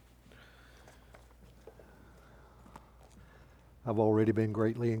I've already been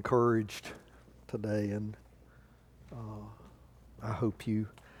greatly encouraged today, and I hope you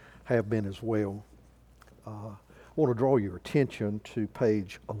have been as well. I want to draw your attention to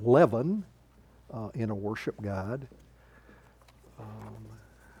page 11 in a worship guide.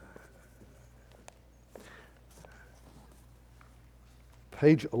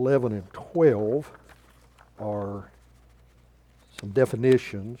 Page 11 and 12 are some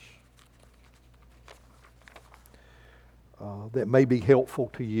definitions that may be helpful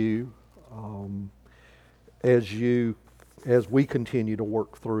to you as we continue to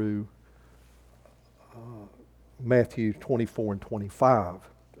work through Matthew 24 and 25.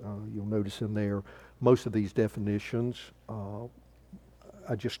 You'll notice in there most of these definitions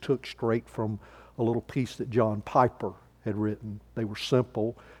I just took straight from a little piece that John Piper had written. They were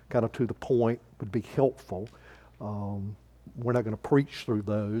simple, kind of to the point, would be helpful. We're not going to preach through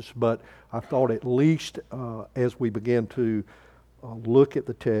those, but I thought at least as we begin to look at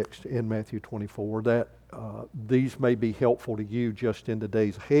the text in Matthew 24, that these may be helpful to you just in the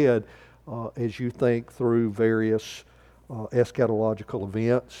days ahead as you think through various eschatological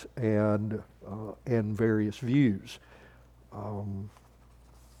events and various views.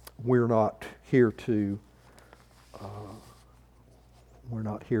 We're not here to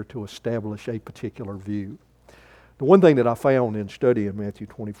establish a particular view. The one thing that I found in studying Matthew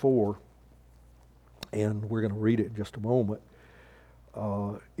 24, and we're going to read it in just a moment,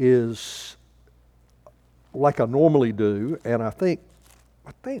 is like I normally do, and I think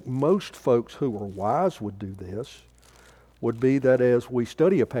most folks who are wise would do this, would be that as we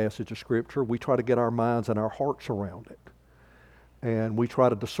study a passage of Scripture, we try to get our minds and our hearts around it. And we try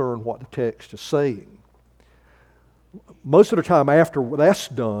to discern what the text is saying. Most of the time after that's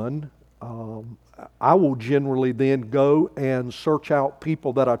done, I will generally then go and search out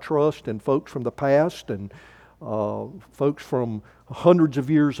people that I trust and folks from the past and folks from hundreds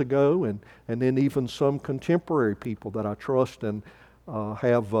of years ago and then even some contemporary people that I trust and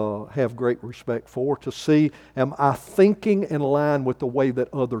have great respect for to see, am I thinking in line with the way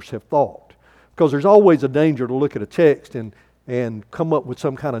that others have thought? Because there's always a danger to look at a text and come up with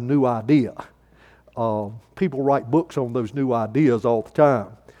some kind of new idea. People write books on those new ideas all the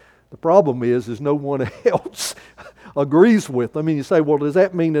time. The problem is no one else agrees with them. And you say, well, does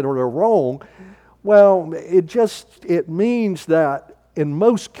that mean that they're wrong? Well, it means that in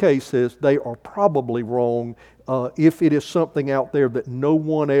most cases they are probably wrong if it is something out there that no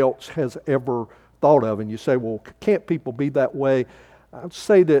one else has ever thought of. And you say, well, can't people be that way? I'd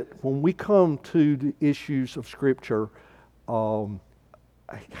say that when we come to the issues of Scripture,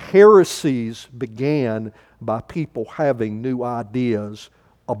 heresies began by people having new ideas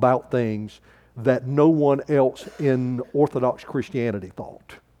about things that no one else in Orthodox Christianity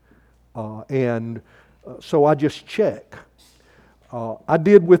thought. So I just check. I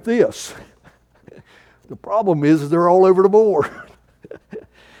did with this. The problem is they're all over the board.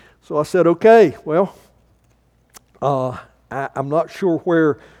 So I said, okay, well, I'm not sure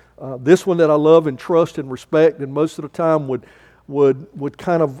where this one that I love and trust and respect and most of the time would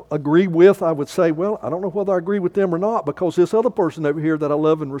kind of agree with. I would say, well, I don't know whether I agree with them or not because this other person over here that I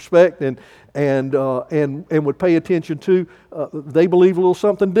love and respect and would pay attention to, they believe a little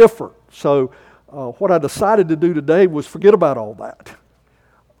something different. So what I decided to do today was forget about all that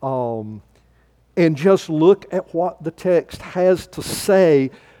and just look at what the text has to say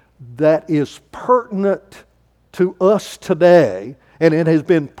that is pertinent to us today. And it has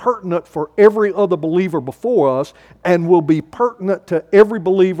been pertinent for every other believer before us and will be pertinent to every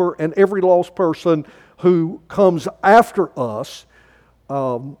believer and every lost person who comes after us.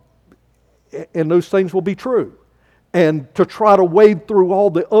 And those things will be true. And to try to wade through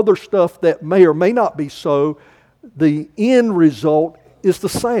all the other stuff that may or may not be so, the end result is the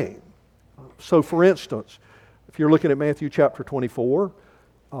same. So for instance, if you're looking at Matthew chapter 24,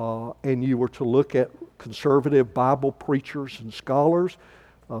 and you were to look at conservative Bible preachers and scholars,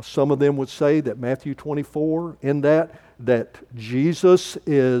 some of them would say that Matthew 24, in that Jesus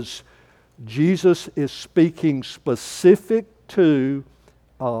is speaking specific to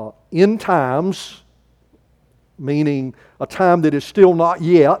end times, meaning a time that is still not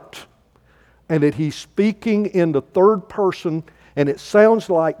yet, and that he's speaking in the third person. And it sounds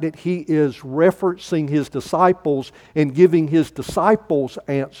like that he is referencing his disciples and giving his disciples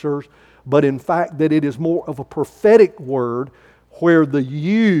answers, but in fact that it is more of a prophetic word where the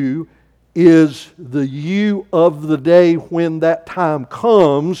you is the you of the day when that time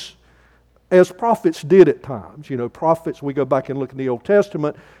comes, as prophets did at times. You know, prophets, we go back and look in the Old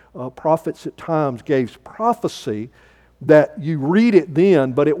Testament, prophets at times gave prophecy, that you read it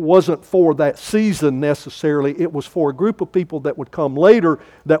then, but it wasn't for that season necessarily. It was for a group of people that would come later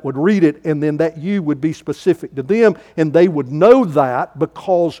that would read it, and then that you would be specific to them, and they would know that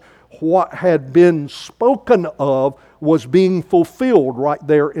because what had been spoken of was being fulfilled right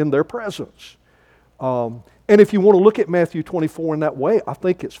there in their presence. And if you want to look at Matthew 24 in that way, I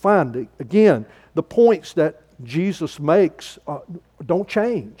think it's fine. Again, the points that Jesus makes don't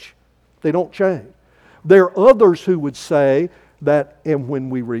change. They don't change. There are others who would say that, and when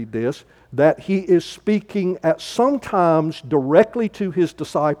we read this, that he is speaking at sometimes directly to his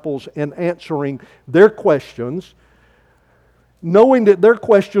disciples and answering their questions, knowing that their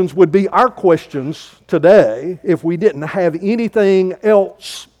questions would be our questions today. If we didn't have anything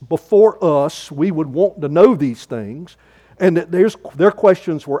else before us, we would want to know these things, and that their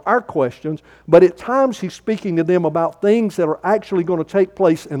questions were our questions, but at times he's speaking to them about things that are actually going to take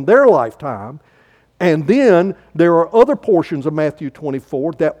place in their lifetime. And then there are other portions of Matthew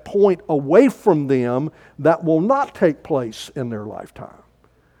 24 that point away from them that will not take place in their lifetime.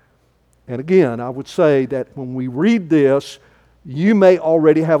 And again, I would say that when we read this, you may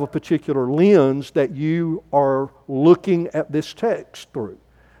already have a particular lens that you are looking at this text through.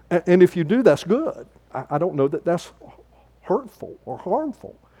 And if you do, that's good. I don't know that that's hurtful or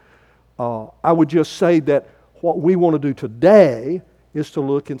harmful. I would just say that what we want to do today is to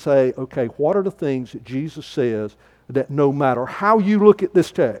look and say, okay, what are the things that Jesus says that no matter how you look at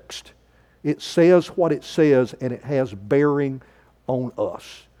this text, it says what it says and it has bearing on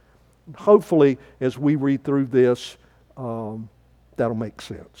us. Hopefully, as we read through this, that'll make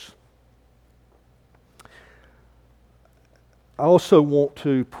sense. I also want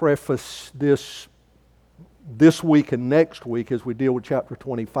to preface this week and next week as we deal with chapter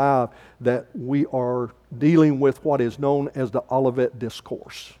 25 that we are dealing with what is known as the Olivet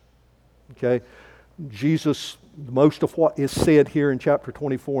Discourse. Okay? Jesus, most of what is said here in chapter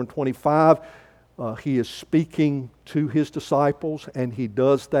 24 and 25, he is speaking to his disciples, and he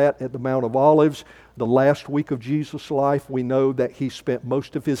does that at the Mount of Olives. The last week of Jesus' life, we know that he spent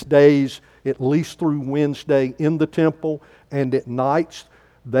most of his days, at least through Wednesday, in the temple, and at nights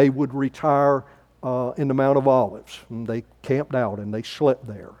they would retire in the Mount of Olives. And they camped out and they slept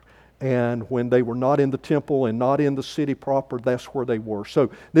there. And when they were not in the temple and not in the city proper, that's where they were.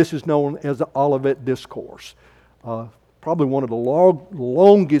 So this is known as the Olivet Discourse. Probably one of the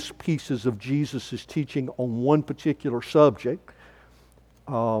longest pieces of Jesus' teaching on one particular subject.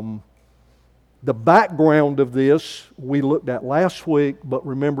 The background of this we looked at last week, but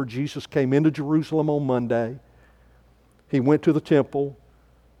remember Jesus came into Jerusalem on Monday. He went to the temple.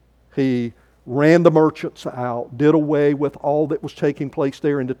 He ran the merchants out, did away with all that was taking place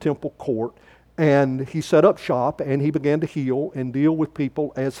there in the temple court, and he set up shop and he began to heal and deal with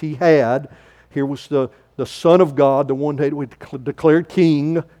people as he had. Here was the Son of God, the one that was declared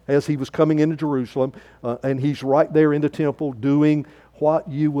king as he was coming into Jerusalem, and he's right there in the temple doing what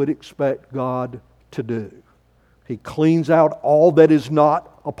you would expect God to do. He cleans out all that is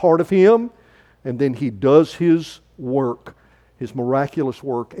not a part of him, and then he does his work, his miraculous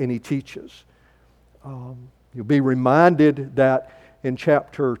work, and he teaches. You'll be reminded that in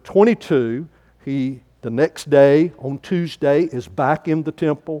chapter 22, he, the next day, on Tuesday, is back in the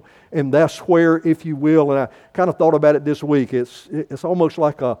temple, and that's where, if you will, and I kind of thought about it this week, it's almost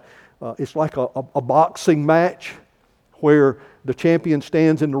like a boxing match where the champion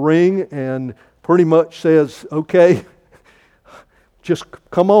stands in the ring and pretty much says, okay, just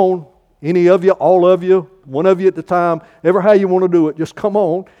come on, any of you, all of you, one of you at the time, ever how you want to do it, just come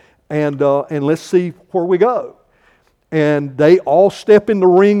on. And let's see where we go. And they all step in the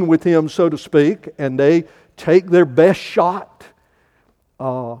ring with him, so to speak, and they take their best shot.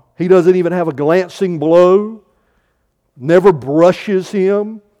 He doesn't even have a glancing blow, never brushes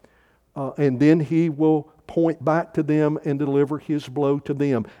him, and then he will point back to them and deliver his blow to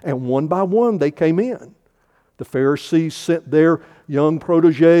them. And one by one they came in. The Pharisees sent their young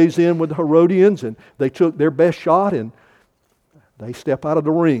protégés in with the Herodians, and they took their best shot and they step out of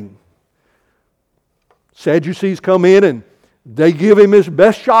the ring. Sadducees come in and they give him his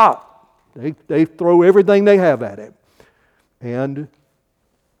best shot. They throw everything they have at him. And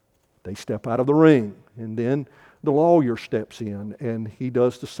they step out of the ring. And then the lawyer steps in and he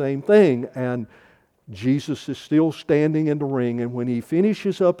does the same thing. And Jesus is still standing in the ring. And when he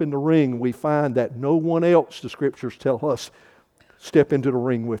finishes up in the ring, we find that no one else, the Scriptures tell us, step into the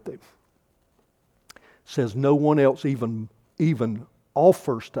ring with him. It says no one else even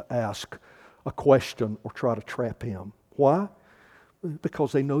offers to ask a question or try to trap him. Why?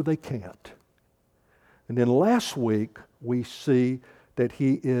 Because they know they can't. And then last week we see that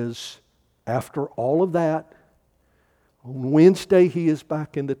he is, after all of that, On Wednesday, he is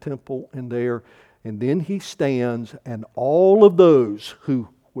back in the temple and there. And then he stands, and all of those who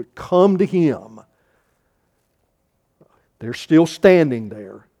would come to him, they're still standing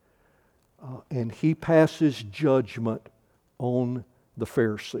there. And he passes judgment on the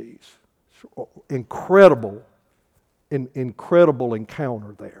Pharisees. Incredible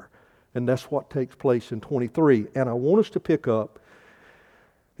encounter there. And that's what takes place in 23. And I want us to pick up,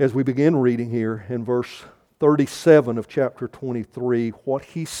 as we begin reading here, in verse 37 of chapter 23, what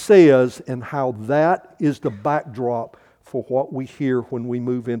he says and how that is the backdrop for what we hear when we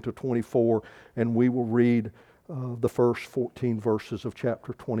move into 24. And we will read the first 14 verses of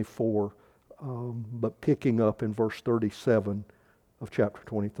chapter 24, but picking up in verse 37 of chapter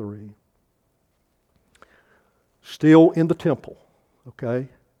 23. Still in the temple, okay?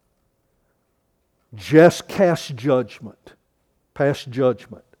 Just cast judgment, pass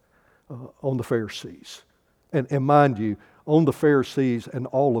judgment on the Pharisees. And mind you, on the Pharisees and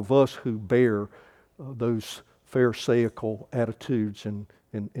all of us who bear those Pharisaical attitudes and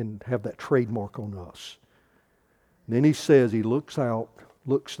have that trademark on us. And then he says, he looks out,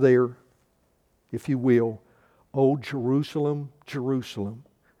 looks there, if you will, "O Jerusalem, Jerusalem,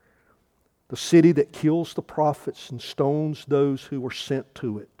 the city that kills the prophets and stones those who were sent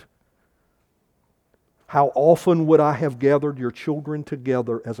to it. How often would I have gathered your children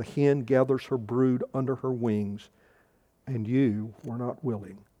together as a hen gathers her brood under her wings, and you were not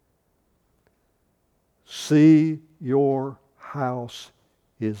willing. See, your house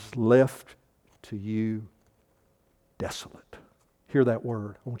is left to you desolate." Hear that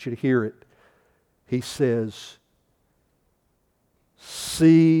word. I want you to hear it. He says,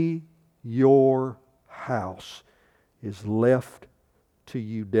 "See, your house is left to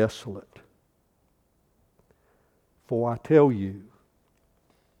you desolate. For I tell you,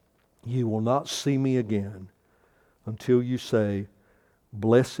 you will not see me again until you say,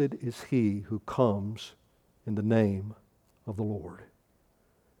 'Blessed is he who comes in the name of the Lord.'"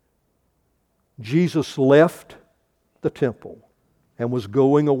 Jesus left the temple and was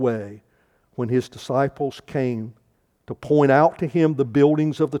going away when his disciples came to point out to him the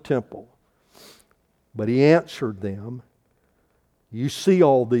buildings of the temple. But he answered them, "You see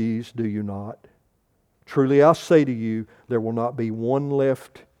all these, do you not? Truly I say to you, there will not be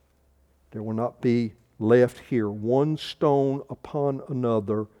left here one stone upon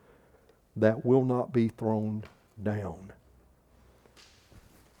another that will not be thrown down."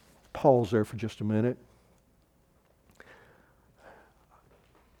 Pause there for just a minute.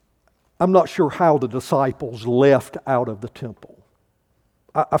 I'm not sure how the disciples left out of the temple.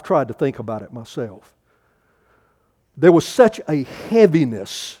 I've tried to think about it myself. There was such a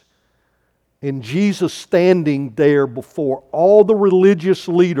heaviness in Jesus standing there before all the religious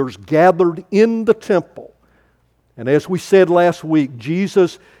leaders gathered in the temple. And as we said last week,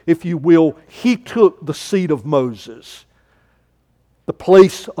 Jesus, if you will, he took the seat of Moses, the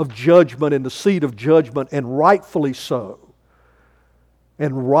place of judgment and the seat of judgment, and rightfully so.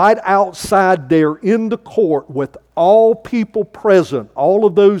 And right outside there in the court with all people present, all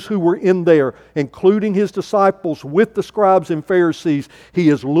of those who were in there, including his disciples with the scribes and Pharisees, he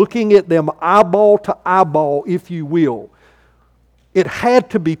is looking at them eyeball to eyeball, if you will. It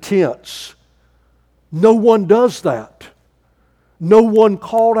had to be tense. No one does that. No one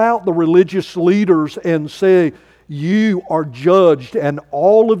called out the religious leaders and said, "You are judged, and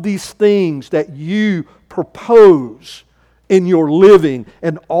all of these things that you propose in your living,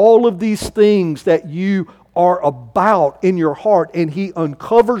 and all of these things that you are about in your heart." And he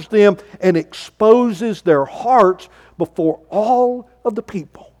uncovers them and exposes their hearts before all of the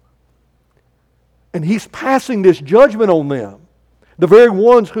people. And he's passing this judgment on them. The very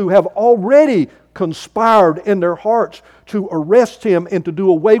ones who have already conspired in their hearts to arrest him and to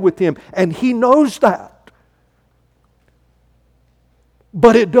do away with him. And he knows that.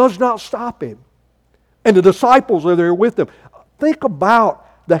 But it does not stop him. And the disciples are there with them. Think about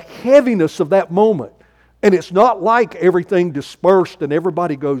the heaviness of that moment. And it's not like everything dispersed and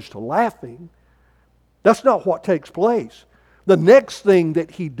everybody goes to laughing. That's not what takes place. The next thing that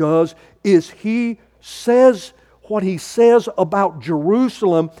he does is he says what he says about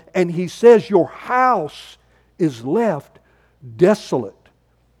Jerusalem, and he says, "Your house is left desolate."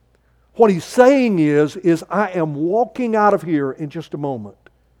 What he's saying is I am walking out of here in just a moment.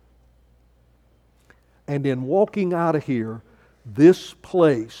 And in walking out of here, this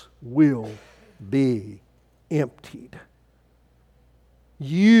place will be emptied.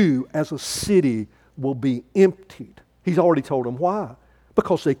 You as a city will be emptied. He's already told them why.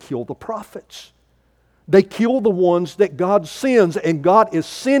 Because they killed the prophets. They kill the ones that God sends, and God is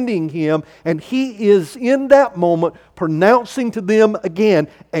sending him, and he is in that moment pronouncing to them again,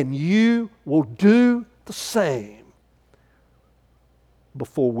 and you will do the same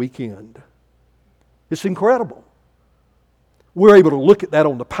before weekend. It's incredible. We're able to look at that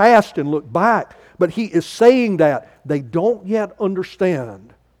on the past and look back, but he is saying that. They don't yet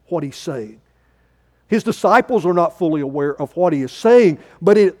understand what he's saying. His disciples are not fully aware of what he is saying,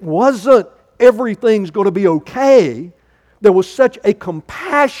 but it wasn't everything's going to be okay. There was such a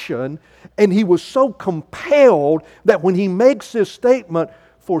compassion, and he was so compelled that when he makes this statement,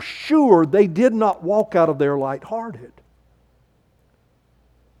 for sure they did not walk out of there lighthearted.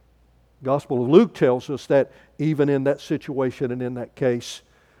 Gospel of Luke tells us that even in that situation and in that case,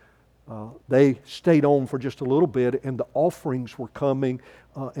 they stayed on for just a little bit, and the offerings were coming,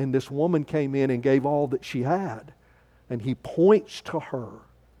 and this woman came in and gave all that she had. And he points to her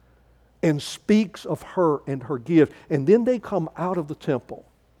and speaks of her and her gift. And then they come out of the temple.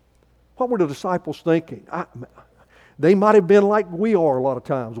 What were the disciples thinking? They might have been like we are a lot of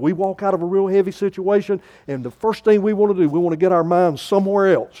times. We walk out of a real heavy situation, and the first thing we want to do, we want to get our minds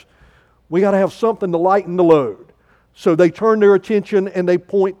somewhere else. We got to have something to lighten the load. So they turn their attention and they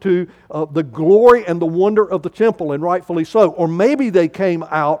point to the glory and the wonder of the temple, and rightfully so. Or maybe they came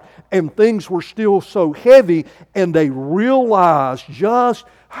out and things were still so heavy, and they realized just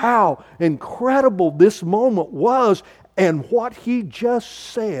how incredible this moment was, and what he just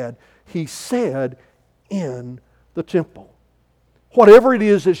said, he said in the temple. Whatever it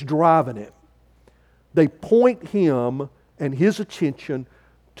is that's driving him, they point him and his attention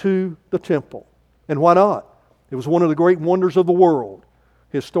to the temple. And why not? It was one of the great wonders of the world.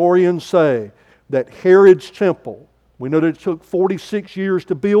 Historians say that Herod's temple, we know that it took 46 years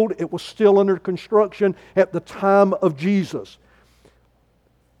to build. It was still under construction at the time of Jesus.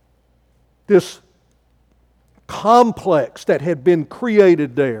 This complex that had been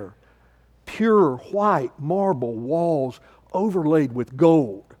created there, pure white marble walls overlaid with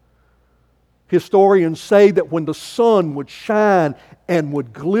gold. Historians say that when the sun would shine and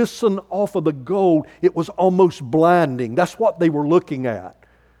would glisten off of the gold, it was almost blinding. That's what they were looking at.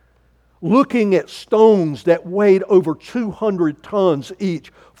 Looking at stones that weighed over 200 tons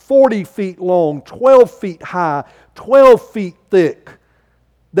each, 40 feet long, 12 feet high, 12 feet thick,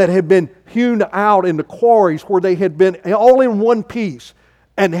 that had been hewn out in the quarries where they had been all in one piece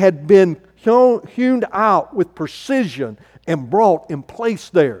and had been hewn out with precision and brought in place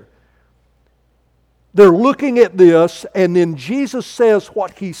there. They're looking at this, and then Jesus says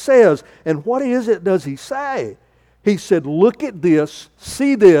what he says. And what is it does he say? He said, look at this,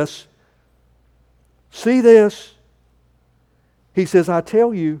 see this, see this. He says, I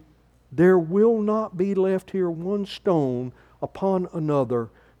tell you, there will not be left here one stone upon another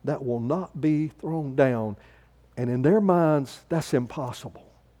that will not be thrown down. And in their minds, that's impossible.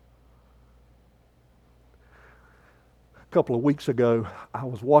 A couple of weeks ago, I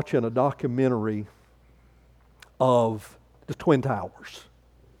was watching a documentary of the Twin Towers.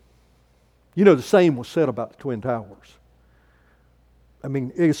 You know, the same was said about the Twin Towers. I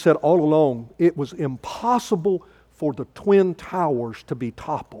mean, it said all along, it was impossible for the Twin Towers to be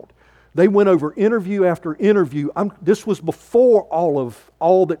toppled. They went over interview after interview. This was before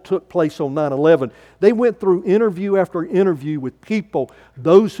all that took place on 9/11. They went through interview after interview with people,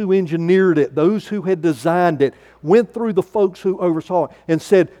 those who engineered it, those who had designed it, went through the folks who oversaw it, and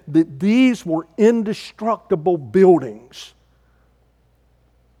said that these were indestructible buildings.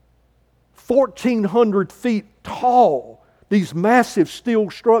 1,400 feet tall, these massive steel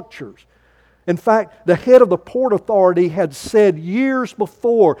structures. In fact, the head of the Port Authority had said years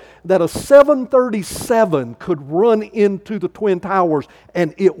before that a 737 could run into the Twin Towers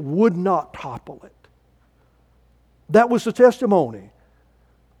and it would not topple it. That was the testimony.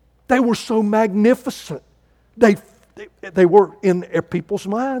 They were so magnificent. They were, in people's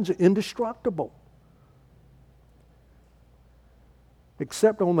minds, indestructible.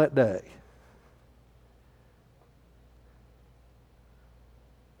 Except on that day,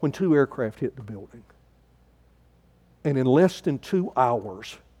 when 2 aircraft hit the building. And in less than 2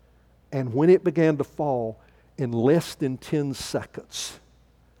 hours, and when it began to fall, in less than 10 seconds,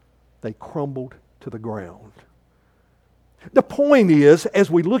 they crumbled to the ground. The point is,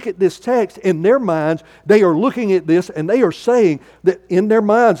 as we look at this text, in their minds, they are looking at this and they are saying that in their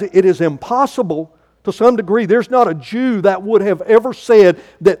minds it is impossible to some degree. There's not a Jew that would have ever said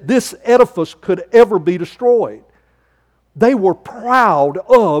that this edifice could ever be destroyed. They were proud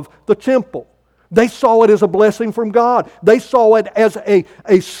of the temple. They saw it as a blessing from God. They saw it as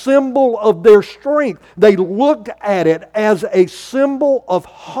a symbol of their strength. They looked at it as a symbol of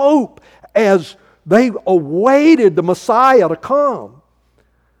hope, as They awaited the Messiah to come.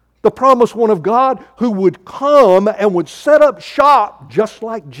 The promised one of God who would come and would set up shop just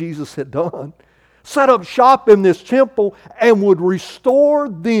like Jesus had done. Set up shop in this temple and would restore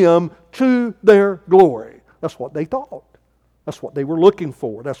them to their glory. That's what they thought. That's what they were looking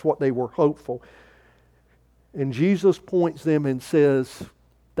for. That's what they were hopeful. And Jesus points them and says,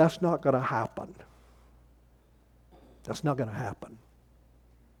 that's not going to happen. That's not going to happen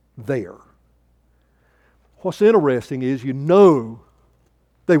there. What's interesting is,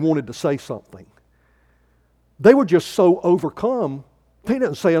 they wanted to say something. They were just so overcome, they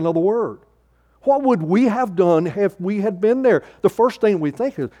didn't say another word. What would we have done if we had been there? The first thing we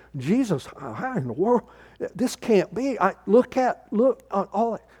think is, Jesus, how in the world? This can't be. Look,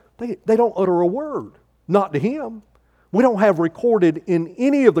 all they don't utter a word. Not to Him. We don't have recorded in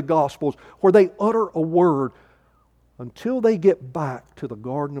any of the Gospels where they utter a word until they get back to the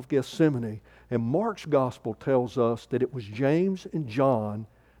Garden of Gethsemane. And Mark's Gospel tells us that it was James and John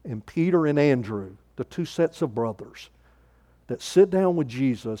and Peter and Andrew, the two sets of brothers, that sit down with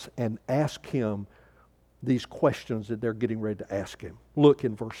Jesus and ask Him these questions that they're getting ready to ask Him. Look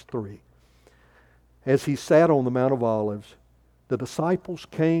in verse 3. As He sat on the Mount of Olives, the disciples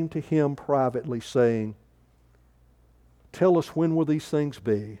came to Him privately, saying, "Tell us, when will these things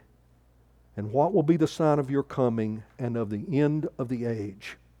be? And what will be the sign of your coming and of the end of the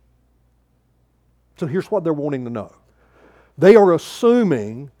age?" So here's what they're wanting to know. They are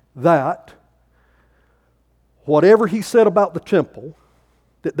assuming that whatever He said about the temple,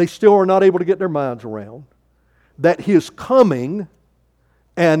 that they still are not able to get their minds around, that His coming,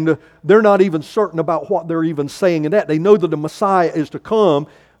 and they're not even certain about what they're even saying in that. They know that the Messiah is to come.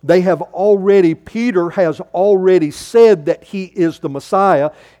 Peter has already said that He is the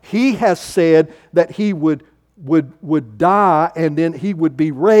Messiah. He has said that He would die and then He would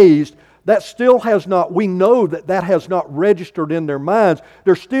be raised. That still has not, we know that has not registered in their minds.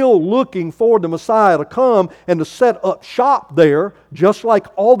 They're still looking for the Messiah to come and to set up shop there, just like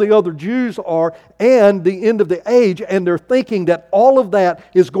all the other Jews are, and the end of the age, and they're thinking that all of that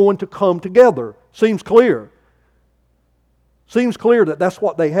is going to come together. Seems clear. Seems clear that that's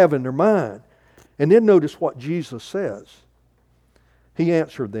what they have in their mind. And then notice what Jesus says. He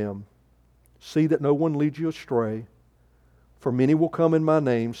answered them, "See that no one leads you astray. For many will come in my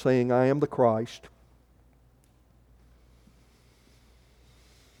name, saying, I am the Christ.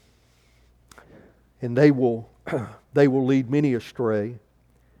 And they will lead many astray.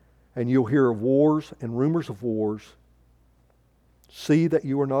 And you'll hear of wars and rumors of wars. See that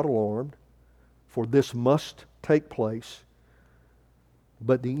you are not alarmed, for this must take place.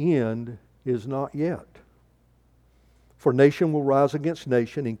 But the end is not yet. For nation will rise against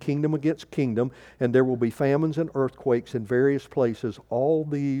nation, and kingdom against kingdom, and there will be famines and earthquakes in various places. All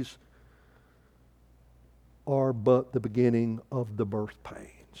these are but the beginning of the birth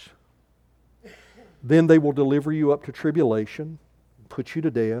pains. Then they will deliver you up to tribulation, put you to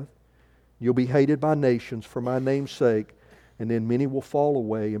death. You'll be hated by nations for my name's sake, and then many will fall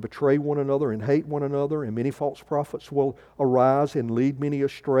away and betray one another and hate one another, and many false prophets will arise and lead many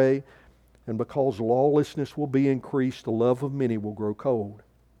astray. And because lawlessness will be increased, the love of many will grow cold.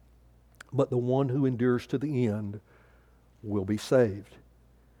 But the one who endures to the end will be saved.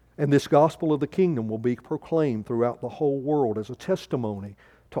 And this gospel of the kingdom will be proclaimed throughout the whole world as a testimony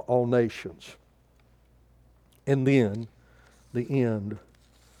to all nations. And then the end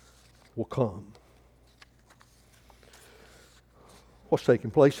will come. What's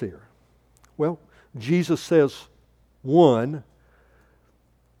taking place here? Well, Jesus says, one,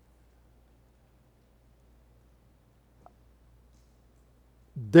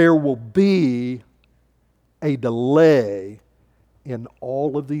 there will be a delay in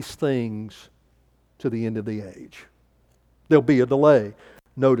all of these things to the end of the age. There'll be a delay.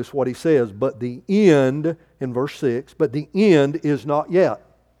 Notice what He says, but the end, in verse 6, but the end is not yet.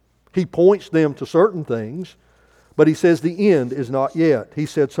 He points them to certain things, but He says the end is not yet. He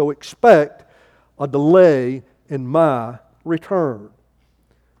said, so expect a delay in my return.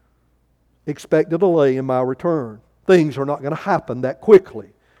 Expect a delay in my return. Things are not going to happen that quickly.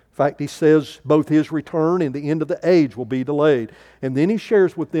 In fact, He says both His return and the end of the age will be delayed. And then He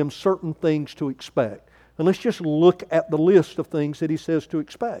shares with them certain things to expect. And let's just look at the list of things that He says to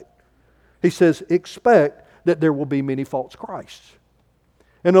expect. He says, expect that there will be many false Christs.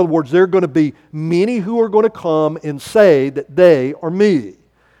 In other words, there are going to be many who are going to come and say that they are me.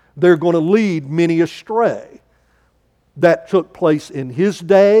 They're going to lead many astray. That took place in His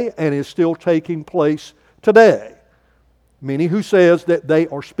day and is still taking place today. Many who says that they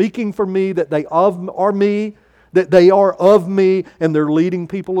are speaking for me, that they are me, that they are of me and they're leading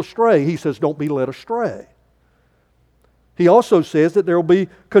people astray. He says, don't be led astray. He also says that there will be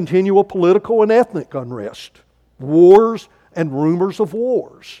continual political and ethnic unrest, wars and rumors of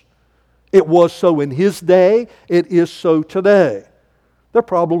wars. It was so in his day, it is so today.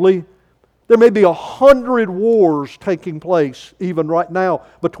 There may be 100 wars taking place even right now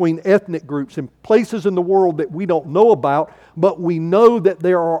between ethnic groups in places in the world that we don't know about, but we know that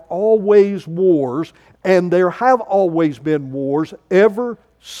there are always wars, and there have always been wars ever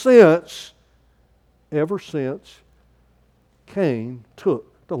since Cain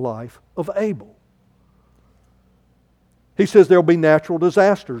took the life of Abel. He says there will be natural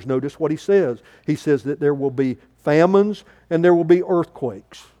disasters. Notice what he says. He says that there will be famines and there will be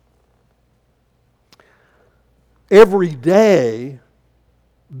earthquakes. Every day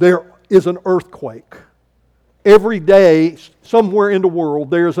there is an earthquake. Every day, somewhere in the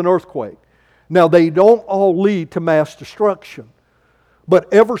world, there is an earthquake. Now, they don't all lead to mass destruction.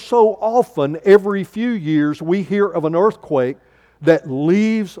 But ever so often, every few years, we hear of an earthquake that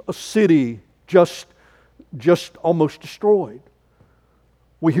leaves a city just almost destroyed.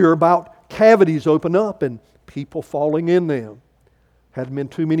 We hear about cavities open up and people falling in them. Hadn't been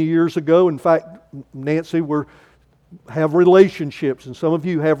too many years ago. In fact, Nancy, have relationships, and some of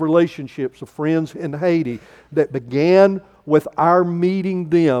you have relationships of friends in Haiti that began with our meeting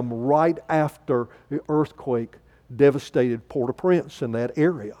them right after the earthquake devastated Port-au-Prince in that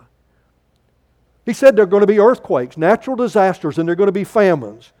area. He said there are going to be earthquakes, natural disasters, and there are going to be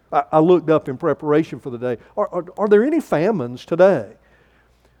famines. I looked up in preparation for the day. Are there any famines today?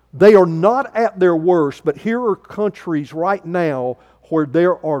 They are not at their worst, but here are countries right now where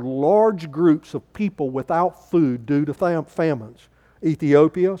there are large groups of people without food due to famines.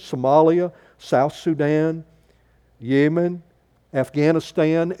 Ethiopia, Somalia, South Sudan, Yemen,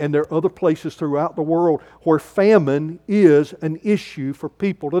 Afghanistan, and there are other places throughout the world where famine is an issue for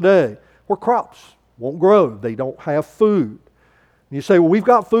people today, where crops won't grow, they don't have food. And you say, well, we've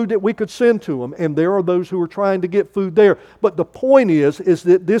got food that we could send to them, and there are those who are trying to get food there. But the point is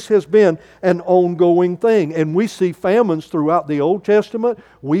that this has been an ongoing thing. And we see famines throughout the Old Testament.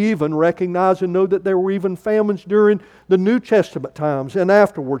 We even recognize and know that there were even famines during the New Testament times and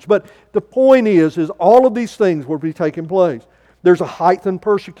afterwards. But the point is all of these things will be taking place. There's a heightened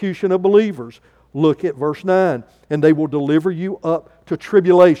persecution of believers. Look at verse 9. And they will deliver you up to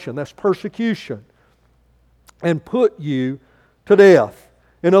tribulation. That's persecution. And put you to death.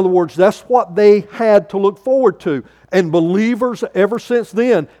 In other words, that's what they had to look forward to. And believers ever since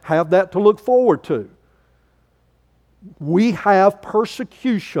then have that to look forward to. We have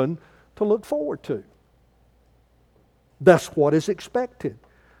persecution to look forward to. That's what is expected.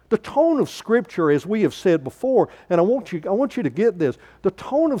 The tone of Scripture, as we have said before, and I want you to get this, the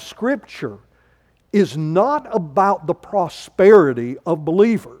tone of Scripture is not about the prosperity of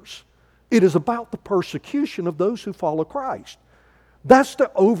believers. It is about the persecution of those who follow Christ. That's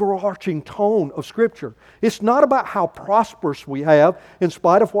the overarching tone of Scripture. It's not about how prosperous we have, in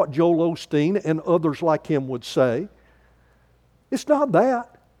spite of what Joel Osteen and others like him would say. It's not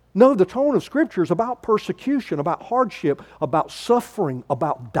that. No, the tone of Scripture is about persecution, about hardship, about suffering,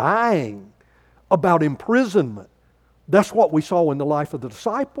 about dying, about imprisonment. That's what we saw in the life of the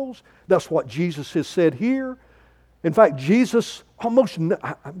disciples. That's what Jesus has said here. In fact, Jesus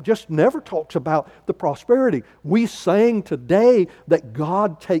just never talks about the prosperity. We sang today that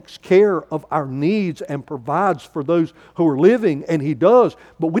God takes care of our needs and provides for those who are living, and He does.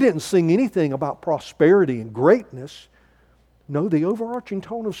 But we didn't sing anything about prosperity and greatness. No, the overarching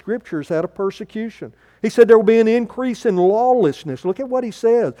tone of Scripture is that of persecution. He said there will be an increase in lawlessness. Look at what He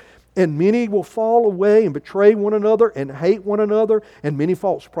says. And many will fall away and betray one another and hate one another. And many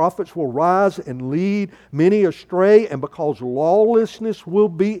false prophets will rise and lead many astray. And because lawlessness will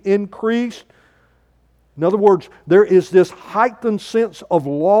be increased. In other words, there is this heightened sense of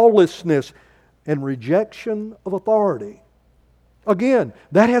lawlessness and rejection of authority. Again,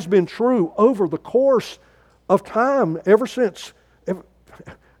 that has been true over the course of time ever since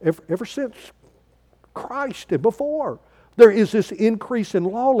Christ and before. There is this increase in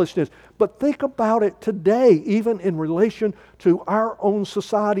lawlessness. But think about it today, even in relation to our own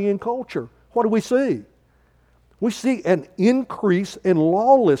society and culture. What do we see? We see an increase in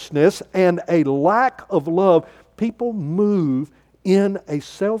lawlessness and a lack of love. People move in a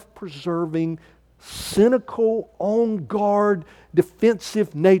self-preserving, cynical, on-guard,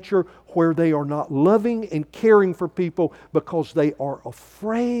 defensive nature where they are not loving and caring for people because they are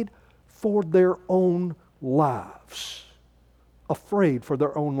afraid for their own lives. Afraid for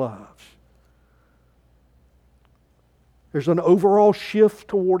their own lives. There's an overall shift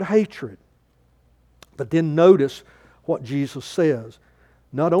toward hatred. But then notice what Jesus says.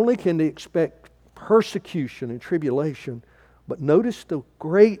 Not only can they expect persecution and tribulation, but notice the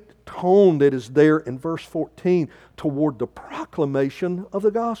great tone that is there in verse 14 toward the proclamation of the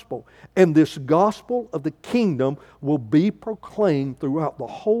gospel. And this gospel of the kingdom will be proclaimed throughout the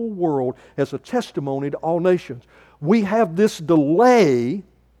whole world as a testimony to all nations. We have this delay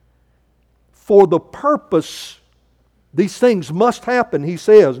for the purpose. These things must happen, he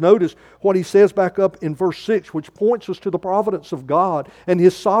says. Notice what he says back up in verse 6, which points us to the providence of God and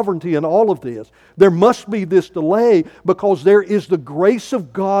His sovereignty in all of this. There must be this delay because there is the grace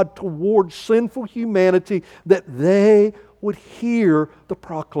of God towards sinful humanity that they would hear the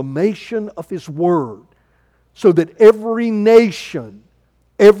proclamation of His Word, so that every nation,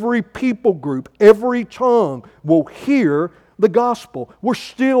 every people group, every tongue will hear the gospel. We're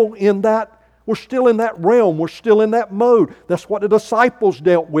still in that realm. We're still in that mode. That's what the disciples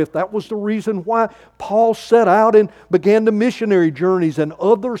dealt with. That was the reason why Paul set out and began the missionary journeys and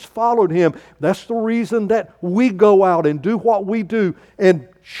others followed him. That's the reason that we go out and do what we do and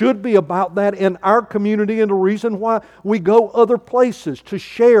should be about that in our community, and the reason why we go other places to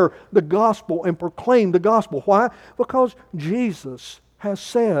share the gospel and proclaim the gospel. Why? Because Jesus has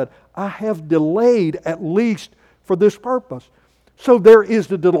said, I have delayed at least for this purpose. So there is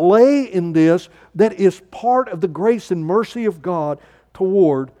the delay in this that is part of the grace and mercy of God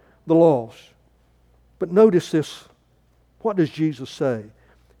toward the lost. But notice this. What does Jesus say?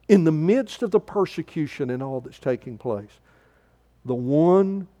 In the midst of the persecution and all that's taking place, the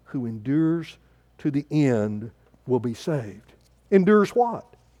one who endures to the end will be saved. Endures what?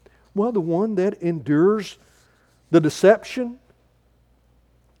 Well, the one that endures the deception,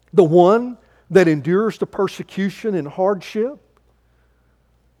 the one that endures the persecution and hardship,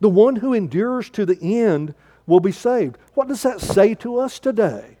 the one who endures to the end will be saved. What does that say to us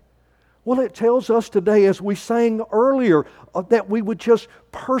today? Well, it tells us today, as we sang earlier, that we would just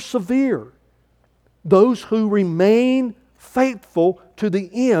persevere. Those who remain faithful to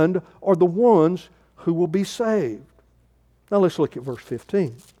the end are the ones who will be saved. Now let's look at verse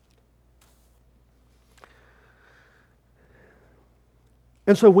 15.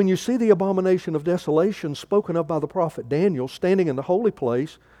 And so when you see the abomination of desolation spoken of by the prophet Daniel standing in the holy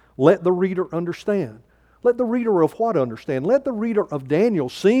place, let the reader understand. Let the reader of what understand? Let the reader of Daniel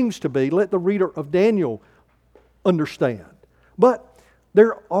seems to be, let the reader of Daniel understand. But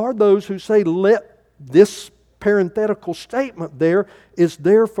there are those who say, let this parenthetical statement there is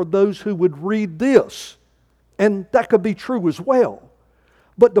there for those who would read this. And that could be true as well.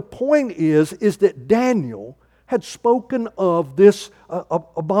 But the point is that Daniel had spoken of this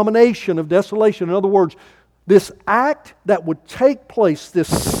abomination of desolation. In other words, this act that would take place, this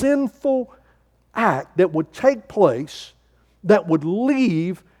sinful act that would take place, that would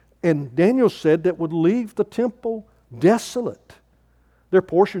leave, and Daniel said that would leave the temple desolate. There are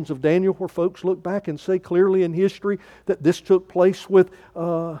portions of Daniel where folks look back and say clearly in history that this took place with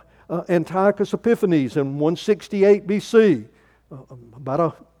Antiochus Epiphanes in 168 BC,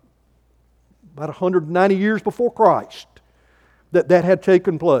 about 190 years before Christ, that had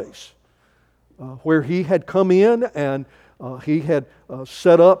taken place, where he had come in and he had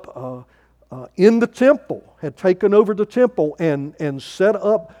set up in the temple, had taken over the temple and set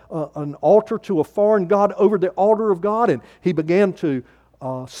up an altar to a foreign god over the altar of God, and he began to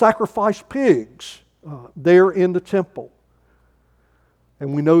sacrifice pigs there in the temple.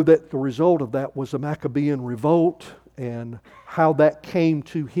 And we know that the result of that was a Maccabean revolt and how that came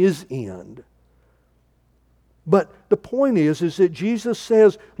to his end. But the point is that Jesus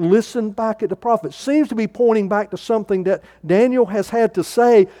says, listen back at the prophets. Seems to be pointing back to something that Daniel has had to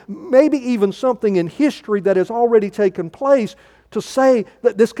say, maybe even something in history that has already taken place, to say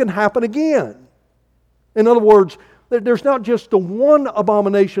that this can happen again. In other words, there's not just the one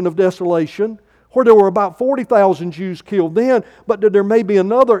abomination of desolation, where there were about 40,000 Jews killed then, but that there may be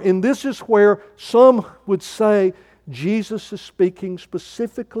another. And this is where some would say Jesus is speaking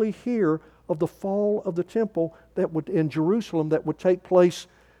specifically here of the fall of the temple that would in Jerusalem that would take place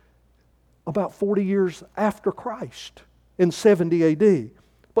about 40 years after Christ in 70 AD.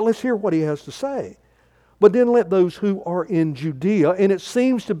 But let's hear what he has to say. But then let those who are in Judea, and it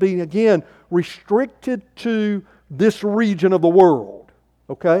seems to be again restricted to this region of the world,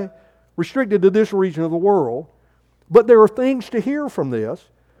 okay? Restricted to this region of the world. But there are things to hear from this,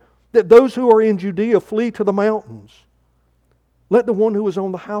 that those who are in Judea flee to the mountains. Let the one who is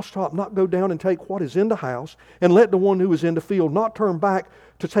on the housetop not go down and take what is in the house, and let the one who is in the field not turn back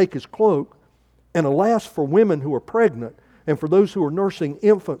to take his cloak. And alas for women who are pregnant, and for those who are nursing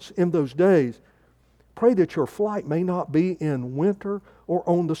infants in those days. Pray that your flight may not be in winter or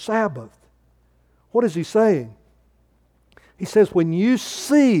on the Sabbath. What is he saying? He says, when you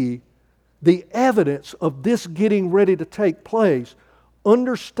see the evidence of this getting ready to take place,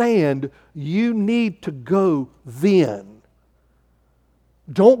 understand you need to go then.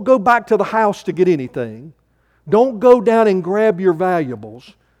 Don't go back to the house to get anything. Don't go down and grab your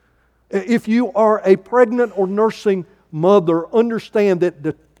valuables. If you are a pregnant or nursing mother, understand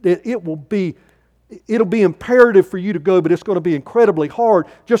that it'll be imperative for you to go, but it's going to be incredibly hard.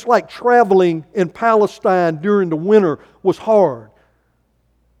 Just like traveling in Palestine during the winter was hard.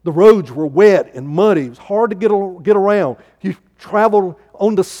 The roads were wet and muddy. It was hard to get around. You traveled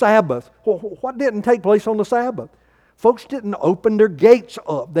on the Sabbath. Well, what didn't take place on the Sabbath? Folks didn't open their gates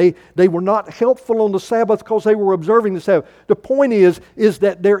up. They were not helpful on the Sabbath because they were observing the Sabbath. The point is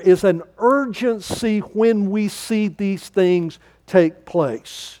that there is an urgency when we see these things take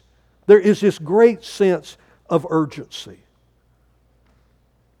place. There is this great sense of urgency.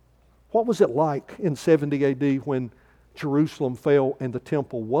 What was it like in 70 AD when Jerusalem fell and the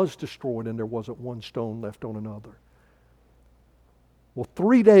temple was destroyed and there wasn't one stone left on another? Well,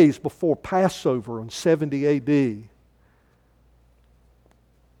 3 days before Passover in 70 AD,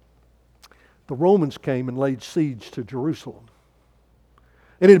 the Romans came and laid siege to Jerusalem.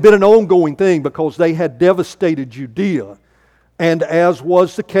 And it had been an ongoing thing because they had devastated Judea. And as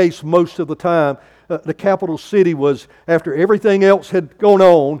was the case most of the time, the capital city was, after everything else had gone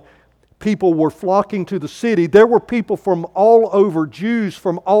on, people were flocking to the city. There were people from all over, Jews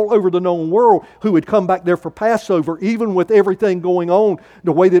from all over the known world, who had come back there for Passover, even with everything going on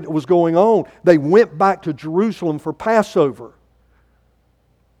the way that it was going on. They went back to Jerusalem for Passover.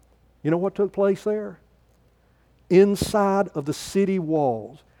 You know what took place there? Inside of the city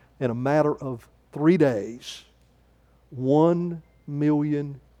walls, in a matter of 3 days, 1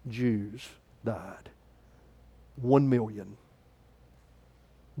 million Jews died. 1 million.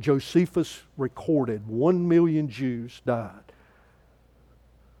 Josephus recorded 1 million Jews died.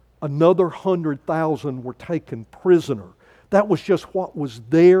 Another 100,000 were taken prisoner. That was just what was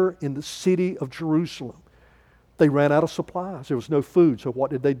there in the city of Jerusalem. They ran out of supplies. There was no food. So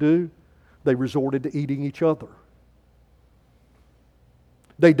what did they do? They resorted to eating each other.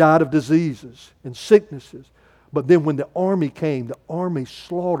 They died of diseases and sicknesses. But then when the army came, the army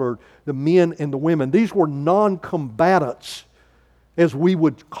slaughtered the men and the women. These were non-combatants, as we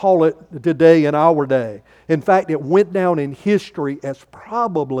would call it today in our day. In fact, it went down in history as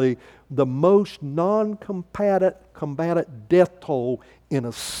probably the most non-combatant death toll in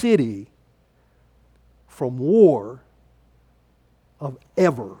a city from war of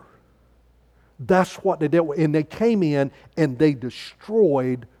ever. That's what they did. And they came in and they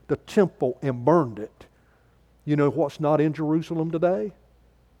destroyed the temple and burned it. You know what's not in Jerusalem today?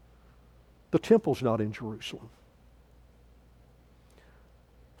 The temple's not in Jerusalem.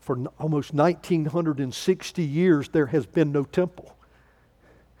 For almost 1960 years, there has been no temple.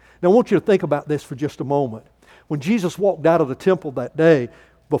 Now, I want you to think about this for just a moment. When Jesus walked out of the temple that day,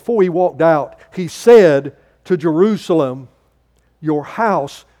 before He walked out, He said to Jerusalem, "Your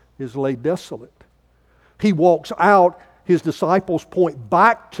house is laid desolate." He walks out, His disciples point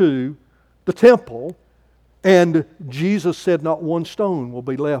back to the temple, and Jesus said not one stone will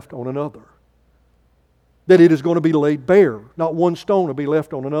be left on another. That it is going to be laid bare. Not one stone will be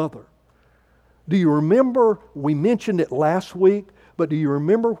left on another. Do you remember, we mentioned it last week, but do you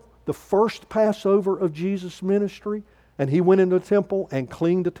remember the first Passover of Jesus' ministry? And He went into the temple and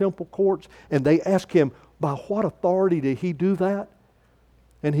cleaned the temple courts, and they asked Him, by what authority did He do that?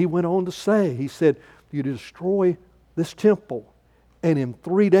 And He went on to say, He said, you destroy this temple, and in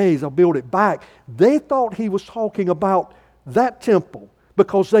 3 days I'll build it back. They thought He was talking about that temple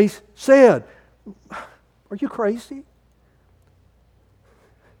because they said, are you crazy?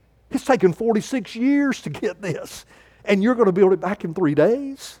 It's taken 46 years to get this, and you're going to build it back in 3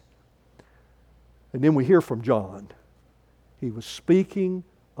 days? And then we hear from John. He was speaking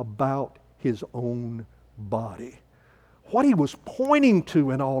about His own body. What he was pointing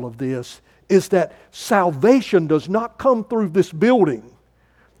to in all of this is that salvation does not come through this building.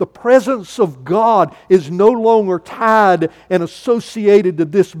 The presence of God is no longer tied and associated to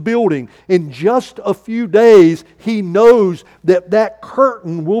this building. In just a few days, He knows that that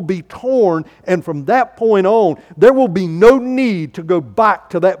curtain will be torn, and from that point on, there will be no need to go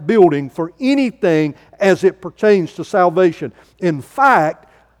back to that building for anything as it pertains to salvation. In fact,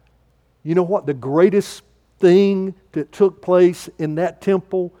 you know what the greatest thing that took place in that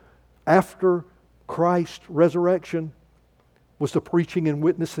temple after Christ's resurrection was the preaching and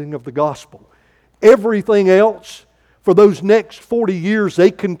witnessing of the gospel. Everything else, for those next 40 years,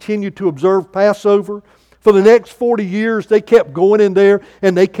 they continued to observe Passover. For the next 40 years, they kept going in there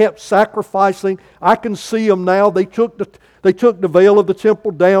and they kept sacrificing. I can see them now. They took the veil of the temple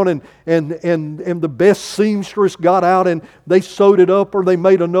down and the best seamstress got out and they sewed it up, or they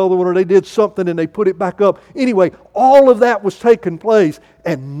made another one, or they did something and they put it back up. Anyway, all of that was taking place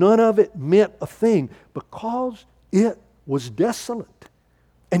and none of it meant a thing because it was desolate.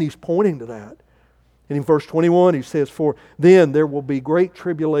 And he's pointing to that. And in verse 21 he says, "For then there will be great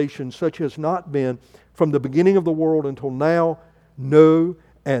tribulation such as not been from the beginning of the world until now, no,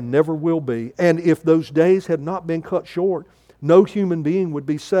 and never will be. And if those days had not been cut short, no human being would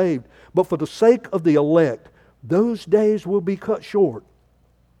be saved. But for the sake of the elect, those days will be cut short.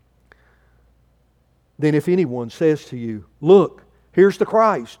 Then if anyone says to you, 'Look, here's the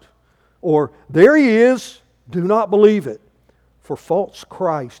Christ,' or 'There he is,' do not believe it. For false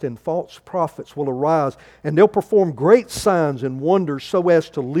Christ and false prophets will arise, and they'll perform great signs and wonders so as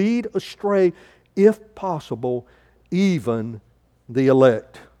to lead astray, if possible, even the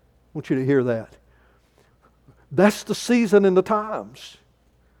elect." I want you to hear that. That's the season and the times.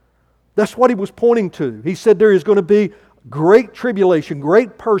 That's what he was pointing to. He said there is going to be great tribulation,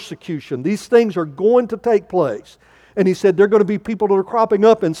 great persecution. These things are going to take place. And he said there are going to be people that are cropping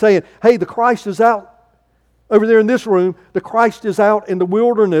up and saying, "Hey, the Christ is out over there in this room. The Christ is out in the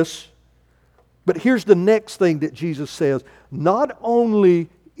wilderness." But here's the next thing that Jesus says. Not only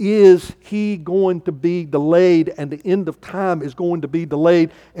is He going to be delayed and the end of time is going to be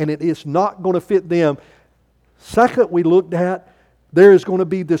delayed and it is not going to fit them. Second, we looked at there is going to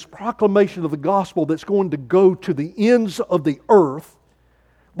be this proclamation of the gospel that's going to go to the ends of the earth.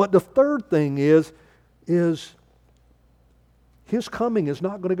 But the third thing is His coming is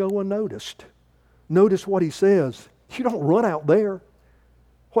not going to go unnoticed. Notice what He says. You don't run out there.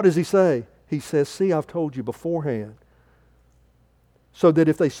 What does He say? He says, "See, I've told you beforehand. So that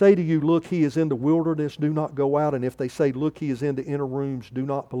if they say to you, 'Look, He is in the wilderness,' do not go out. And if they say, 'Look, He is in the inner rooms,' do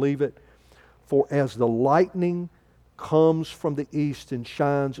not believe it. For as the lightning comes from the east and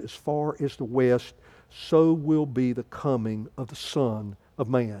shines as far as the west, so will be the coming of the Son of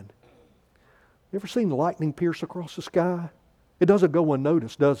Man." You ever seen lightning pierce across the sky? It doesn't go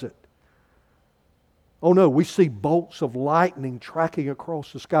unnoticed, does it? Oh no, we see bolts of lightning tracking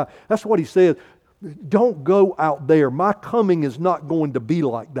across the sky. That's what He says. Don't go out there. My coming is not going to be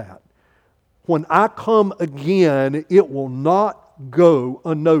like that. When I come again, it will not go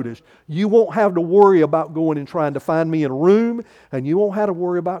unnoticed. You won't have to worry about going and trying to find me in a room, and you won't have to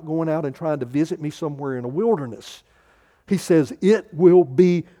worry about going out and trying to visit me somewhere in a wilderness. He says it will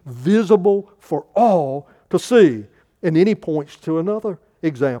be visible for all to see. And then He points to another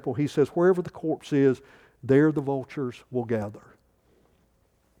example. He says, "Wherever the corpse is, there the vultures will gather."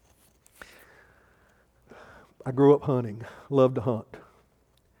 I grew up hunting, loved to hunt.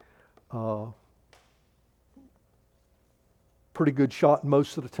 Pretty good shot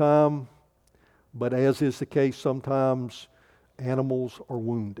most of the time, but as is the case, sometimes animals are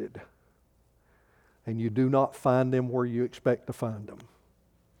wounded. And you do not find them where you expect to find them.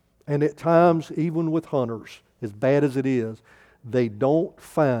 And at times, even with hunters, as bad as it is, they don't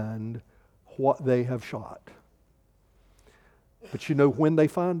find what they have shot. But you know when they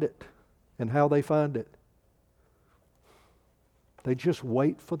find it and how they find it? They just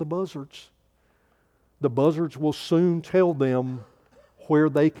wait for the buzzards. The buzzards will soon tell them where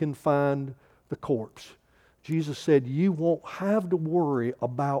they can find the corpse. Jesus said, you won't have to worry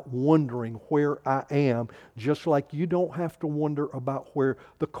about wondering where I am, just like you don't have to wonder about where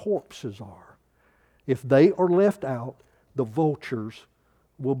the corpses are. If they are left out, the vultures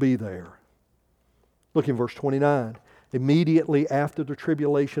will be there. Look in verse 29. Immediately after the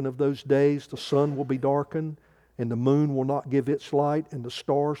tribulation of those days, the sun will be darkened, and the moon will not give its light, and the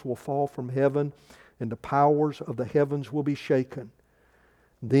stars will fall from heaven, and the powers of the heavens will be shaken.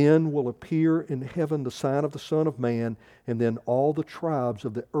 Then will appear in heaven the sign of the Son of Man, and then all the tribes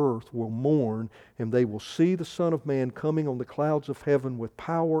of the earth will mourn, and they will see the Son of Man coming on the clouds of heaven with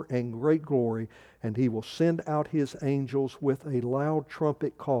power and great glory, and He will send out His angels with a loud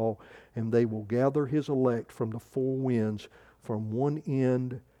trumpet call, and they will gather His elect from the four winds, from one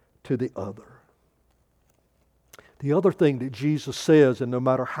end to the other. The other thing that Jesus says, and no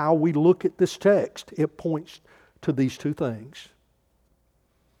matter how we look at this text, it points to these two things.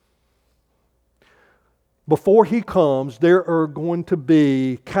 Before He comes, there are going to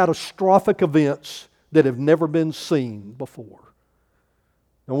be catastrophic events that have never been seen before.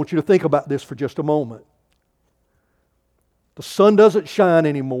 I want you to think about this for just a moment. The sun doesn't shine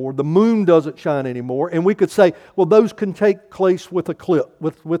anymore. The moon doesn't shine anymore. And we could say, well, those can take place with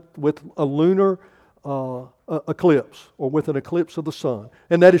with a lunar eclipse, or with an eclipse of the sun.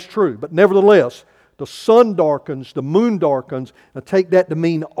 And that is true. But nevertheless, the sun darkens, the moon darkens, and take that to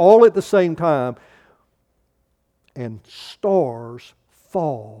mean all at the same time, and stars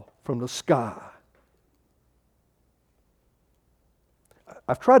fall from the sky.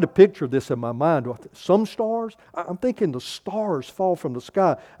 I've tried to picture this in my mind. Some stars, I'm thinking the stars fall from the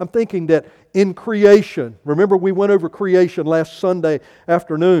sky. I'm thinking that in creation, remember we went over creation last Sunday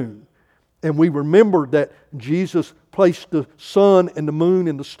afternoon, and we remembered that Jesus placed the sun and the moon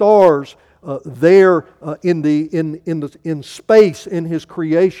and the stars there in space in His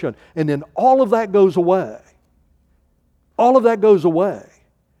creation, and then all of that goes away. All of that goes away.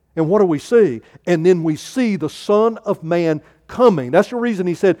 And what do we see? And then we see the Son of Man coming. That's the reason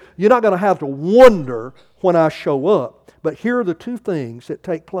He said, you're not going to have to wonder when I show up. But here are the two things that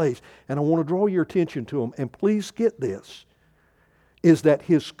take place, and I want to draw your attention to them. And please get this, is that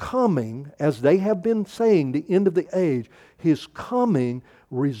His coming, as they have been saying, the end of the age, His coming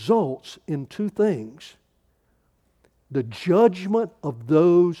results in two things. The judgment of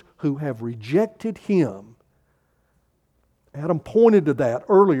those who have rejected Him. Adam pointed to that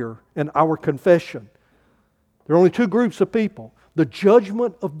earlier in our confession. There are only two groups of people. The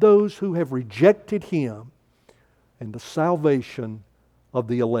judgment of those who have rejected Him, and the salvation of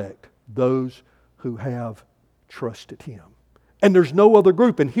the elect, those who have trusted Him. And there's no other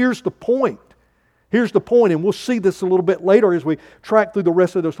group. And here's the point. Here's the point, and we'll see this a little bit later as we track through the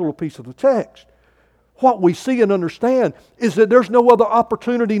rest of this little piece of the text. What we see and understand is that there's no other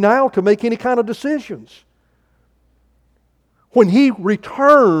opportunity now to make any kind of decisions. When He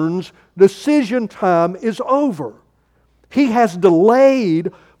returns, decision time is over. He has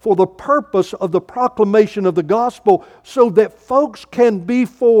delayed for the purpose of the proclamation of the gospel so that folks can be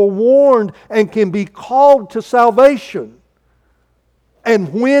forewarned and can be called to salvation.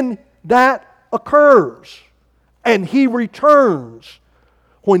 And when that occurs and He returns,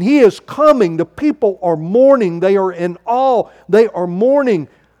 when He is coming, the people are mourning. They are in awe. They are mourning.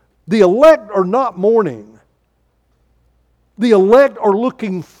 The elect are not mourning. The elect are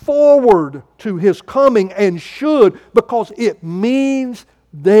looking forward to His coming, and should, because it means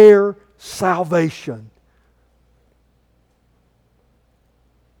their salvation.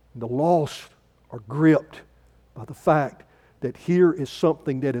 The lost are gripped by the fact that here is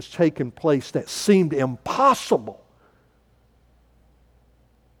something that has taken place that seemed impossible.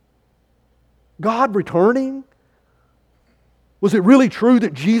 God returning? Was it really true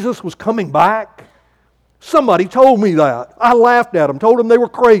that Jesus was coming back? Somebody told me that. I laughed at them, told them they were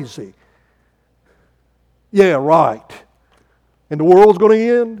crazy. Yeah, right. And the world's going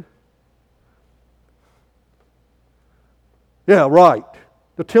to end? Yeah, right.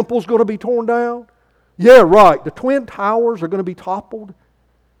 The temple's going to be torn down? Yeah, right. The Twin Towers are going to be toppled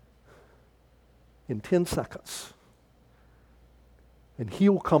in 10 seconds. And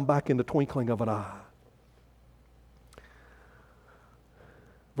He'll come back in the twinkling of an eye.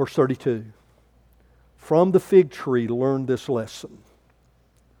 Verse 32. From the fig tree learn this lesson.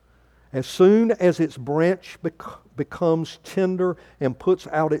 As soon as its branch becomes tender and puts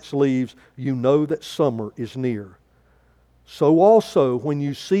out its leaves, you know that summer is near. So also, when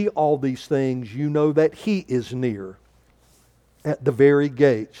you see all these things, you know that He is near, at the very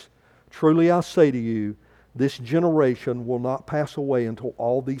gates. Truly I say to you, this generation will not pass away until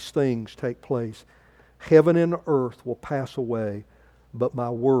all these things take place. Heaven and earth will pass away, but my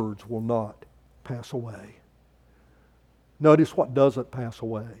words will not pass away. Notice what doesn't pass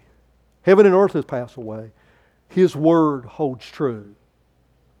away. Heaven and earth has passed away. His word holds true.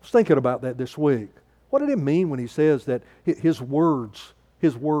 I was thinking about that this week. What did it mean when He says that His word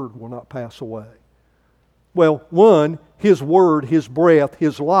will not pass away? Well, one, His word, His breath,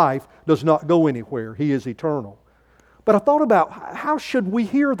 His life does not go anywhere. He is eternal. But I thought about, how should we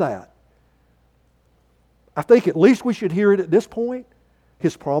hear that? I think at least we should hear it at this point.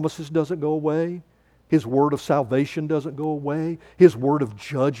 His promises doesn't go away. His word of salvation doesn't go away. His word of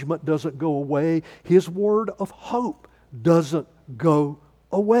judgment doesn't go away. His word of hope doesn't go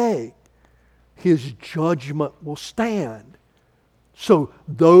away. His judgment will stand. So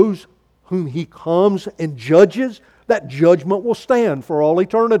those whom He comes and judges, that judgment will stand for all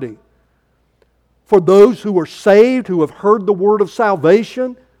eternity. For those who are saved, who have heard the word of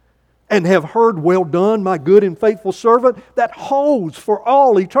salvation, and have heard, well done, my good and faithful servant, that holds for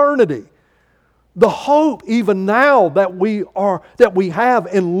all eternity. The hope even now that we have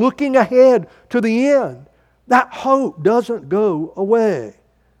and looking ahead to the end, that hope doesn't go away.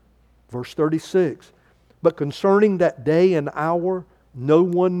 Verse 36, but concerning that day and hour, no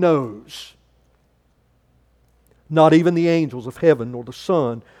one knows. Not even the angels of heaven, nor the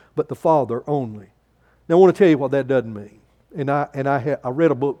Son, but the Father only. Now I want to tell you what that doesn't mean. And I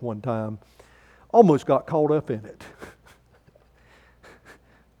read a book one time almost got caught up in it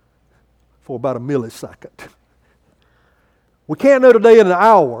for about a millisecond. We can't know the day and the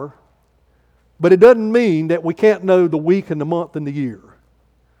hour, but it doesn't mean that we can't know the week and the month and the year.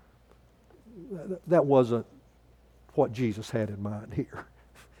 That wasn't what Jesus had in mind here.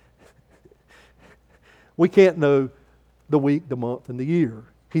 We can't know the week, the month, and the year.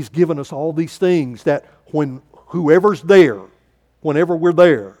 He's given us all these things that when whoever's there, whenever we're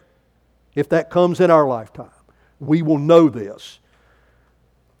there, if that comes in our lifetime, we will know this.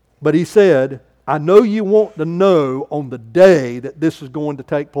 But He said, I know you want to know on the day that this is going to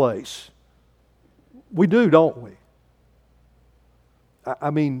take place. We do, don't we?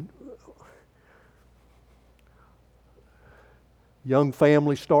 I mean, young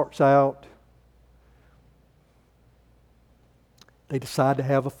family starts out. They decide to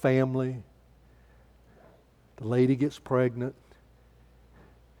have a family. The lady gets pregnant.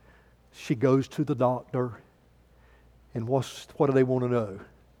 She goes to the doctor. And what do they want to know?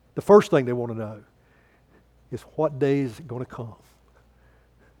 The first thing they want to know is, what day is it going to come?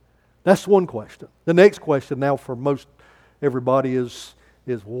 That's one question. The next question now for most everybody is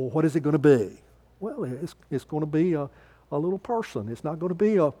well, what is it going to be? Well, it's going to be a little person. It's not going to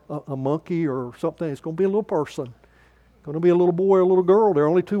be a monkey or something. It's going to be a little person. It's going to be a little boy or a little girl. There are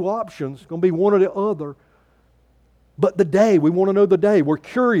only two options. It's going to be one or the other. But the day, we want to know the day. We're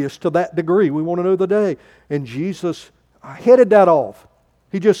curious to that degree. We want to know the day. And Jesus headed that off.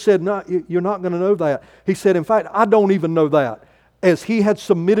 He just said, no, you're not going to know that. He said, in fact, I don't even know that. As He had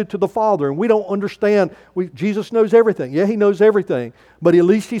submitted to the Father. And we don't understand. Jesus knows everything. Yeah, He knows everything. But at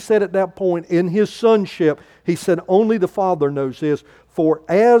least He said at that point in His sonship, He said, only the Father knows this. For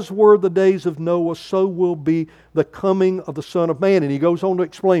as were the days of Noah, so will be the coming of the Son of Man. And He goes on to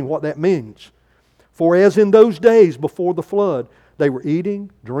explain what that means. For as in those days before the flood, they were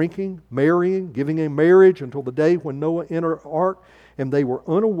eating, drinking, marrying, giving in marriage until the day when Noah entered the ark, and they were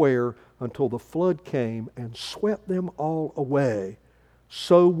unaware until the flood came and swept them all away.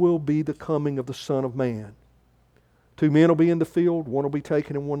 So will be the coming of the Son of Man. 2 men will be in the field, one will be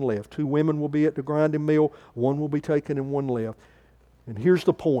taken and one left. 2 women will be at the grinding mill, one will be taken and one left. And here's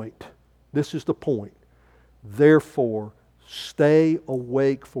the point. This is the point. Therefore, stay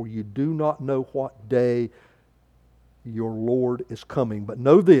awake, for you do not know what day your Lord is coming. But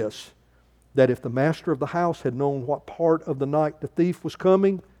know this, that if the master of the house had known what part of the night the thief was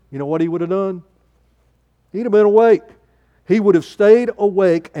coming, you know what he would have done? He'd have been awake. He would have stayed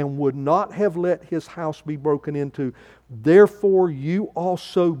awake and would not have let his house be broken into. Therefore, you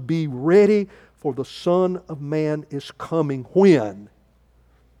also be ready, for the Son of Man is coming. When?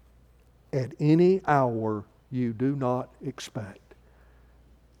 At any hour you do not expect.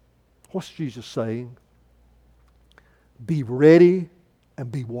 What's Jesus saying? Be ready and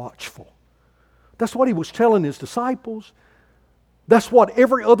be watchful. That's what He was telling His disciples. That's what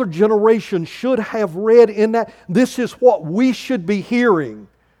every other generation should have read in that. This is what we should be hearing.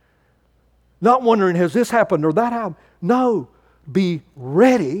 Not wondering, has this happened or that happened? No. Be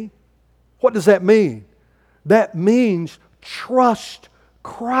ready. What does that mean? That means trust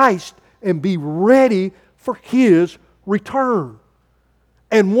Christ and be ready for His return.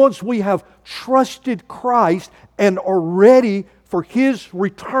 And once we have trusted Christ and are ready for His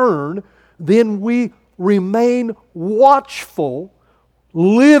return, then we remain watchful,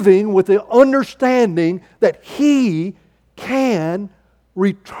 living with the understanding that He can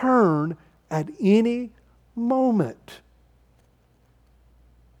return at any moment.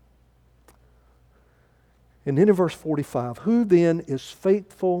 And then in verse 45, who then is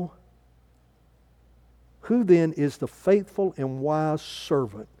faithful? Who then is the faithful and wise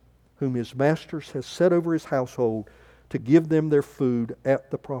servant whom his master has set over his household to give them their food at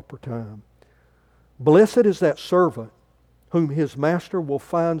the proper time? Blessed is that servant whom his master will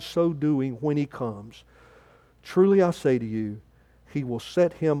find so doing when he comes. Truly I say to you, he will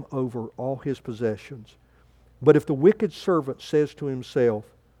set him over all his possessions. But if the wicked servant says to himself,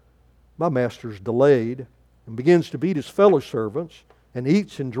 my master's delayed, and begins to beat his fellow servants, and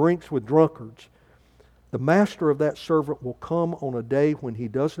eats and drinks with drunkards, the master of that servant will come on a day when he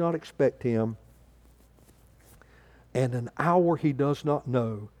does not expect him, and an hour he does not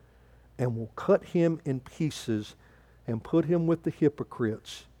know, and will cut him in pieces and put him with the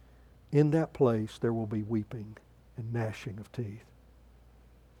hypocrites. In that place there will be weeping and gnashing of teeth.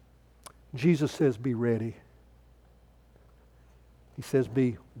 Jesus says, be ready. He says,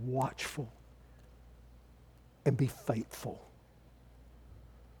 be watchful and be faithful.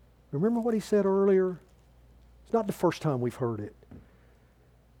 Remember what He said earlier? It's not the first time we've heard it.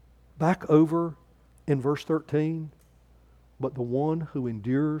 Back over in verse 13, but the one who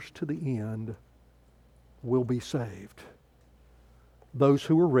endures to the end will be saved. Those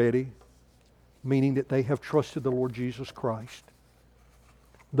who are ready, meaning that they have trusted the Lord Jesus Christ.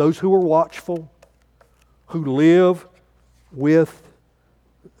 Those who are watchful, who live with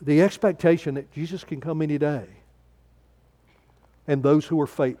the expectation that Jesus can come any day. And those who are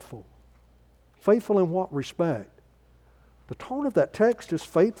faithful. Faithful in what respect? The tone of that text is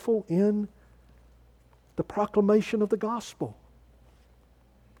faithful in the proclamation of the gospel.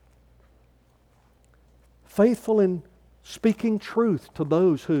 Faithful in speaking truth to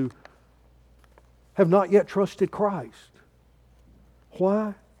those who have not yet trusted Christ.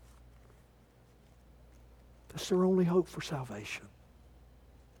 Why? That's their only hope for salvation.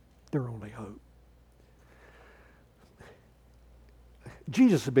 Their only hope.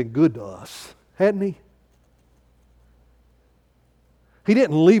 Jesus has been good to us, hadn't He? He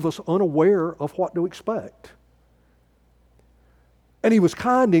didn't leave us unaware of what to expect. And He was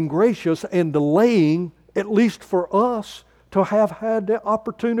kind and gracious and delaying, at least for us, to have had the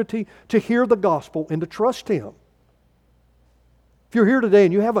opportunity to hear the gospel and to trust Him. If you're here today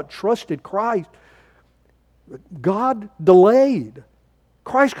and you haven't trusted Christ, God delayed.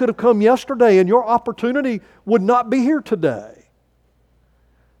 Christ could have come yesterday and your opportunity would not be here today.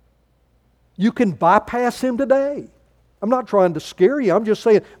 You can bypass Him today. I'm not trying to scare you. I'm just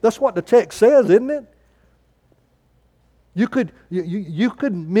saying that's what the text says, isn't it? You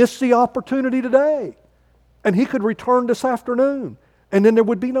could miss the opportunity today. And He could return this afternoon. And then there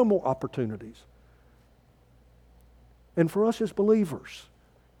would be no more opportunities. And for us as believers,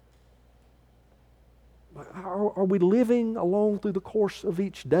 are we living along through the course of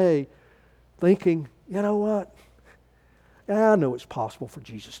each day thinking, you know what? I know it's possible for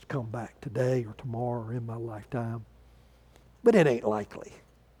Jesus to come back today or tomorrow or in my lifetime, but it ain't likely.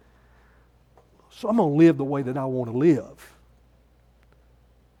 So I'm going to live the way that I want to live.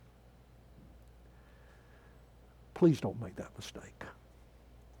 Please don't make that mistake.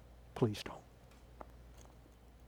 Please don't.